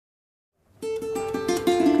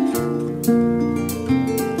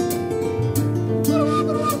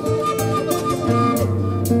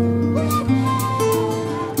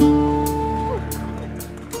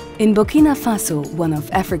In Burkina Faso, one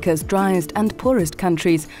of Africa's driest and poorest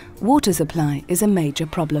countries, water supply is a major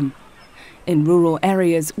problem. In rural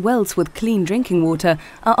areas, wells with clean drinking water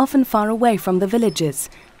are often far away from the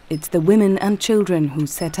villages. It's the women and children who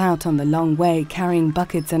set out on the long way carrying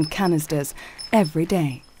buckets and canisters every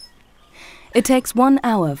day. It takes 1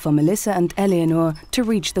 hour for Melissa and Eleanor to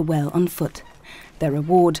reach the well on foot. Their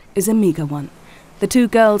reward is a meagre one. The two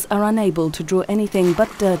girls are unable to draw anything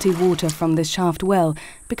but dirty water from this shaft well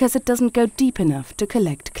because it doesn't go deep enough to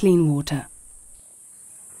collect clean water.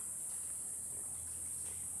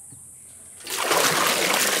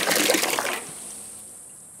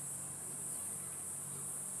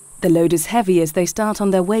 The load is heavy as they start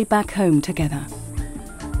on their way back home together.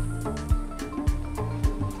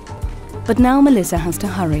 But now Melissa has to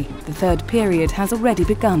hurry. The third period has already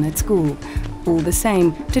begun at school. All the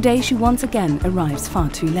same, today she once again arrives far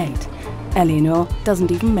too late. Eleanor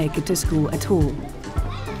doesn't even make it to school at all.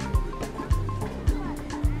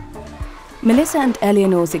 Melissa and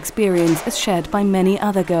Eleanor's experience is shared by many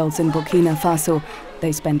other girls in Burkina Faso.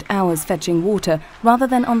 They spend hours fetching water rather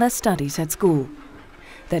than on their studies at school.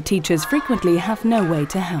 Their teachers frequently have no way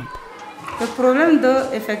to help. Le problème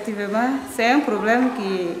d'eau, effectivement, c'est un problème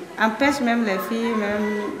qui empêche même les filles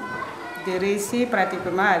de réussir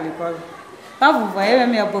pratiquement à l'école. Quand vous voyez,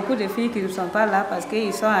 même il y a beaucoup de filles qui ne sont pas là parce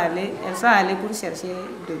qu'elles sont allées pour chercher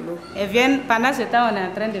de l'eau. Elles viennent, pendant ce temps, on est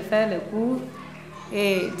en train de faire les cours.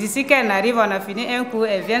 Et d'ici qu'elles arrivent, on a fini un cours,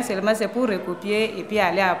 elles viennent seulement, c'est pour recopier et puis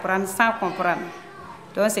aller apprendre sans comprendre.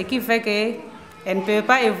 Donc, ce qui fait qu'elles ne peuvent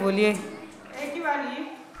pas évoluer.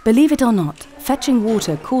 Believe it or not, fetching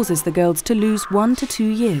water causes the girls to lose 1 to 2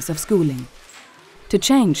 years of schooling. To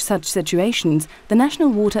change such situations, the National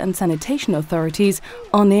Water and Sanitation Authorities,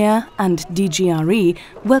 ONEA and DGRE,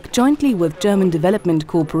 work jointly with German Development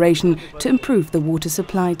Corporation to improve the water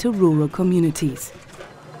supply to rural communities.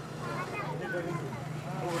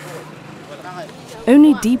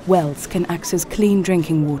 Only deep wells can access clean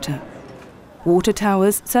drinking water. Water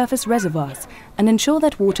towers surface reservoirs and ensure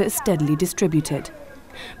that water is steadily distributed.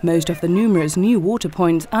 Most of the numerous new water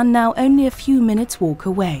points are now only a few minutes' walk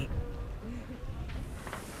away.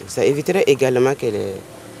 Ça éviterait également que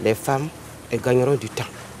les femmes gagneront du temps.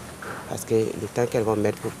 Parce que le temps qu'elles vont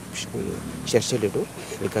mettre pour chercher de l'eau,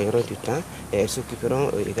 elles gagneront du temps et elles s'occuperont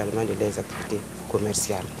également de leurs activités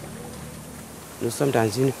commerciales. Nous sommes dans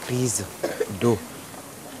une crise d'eau.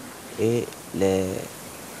 Et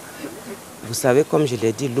vous savez, comme je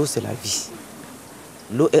l'ai dit, l'eau c'est la vie.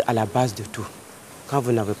 L'eau est à la base de tout. Quand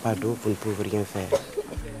vous n'avez pas d'eau, vous ne pouvez rien faire.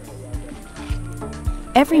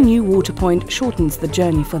 Every new water point shortens the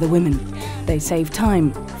journey for the women. They save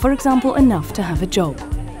time, for example, enough to have a job.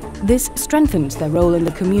 This strengthens their role in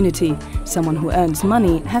the community. Someone who earns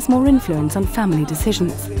money has more influence on family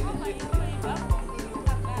decisions.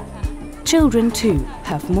 Children, too,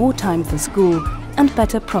 have more time for school and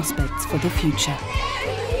better prospects for the future.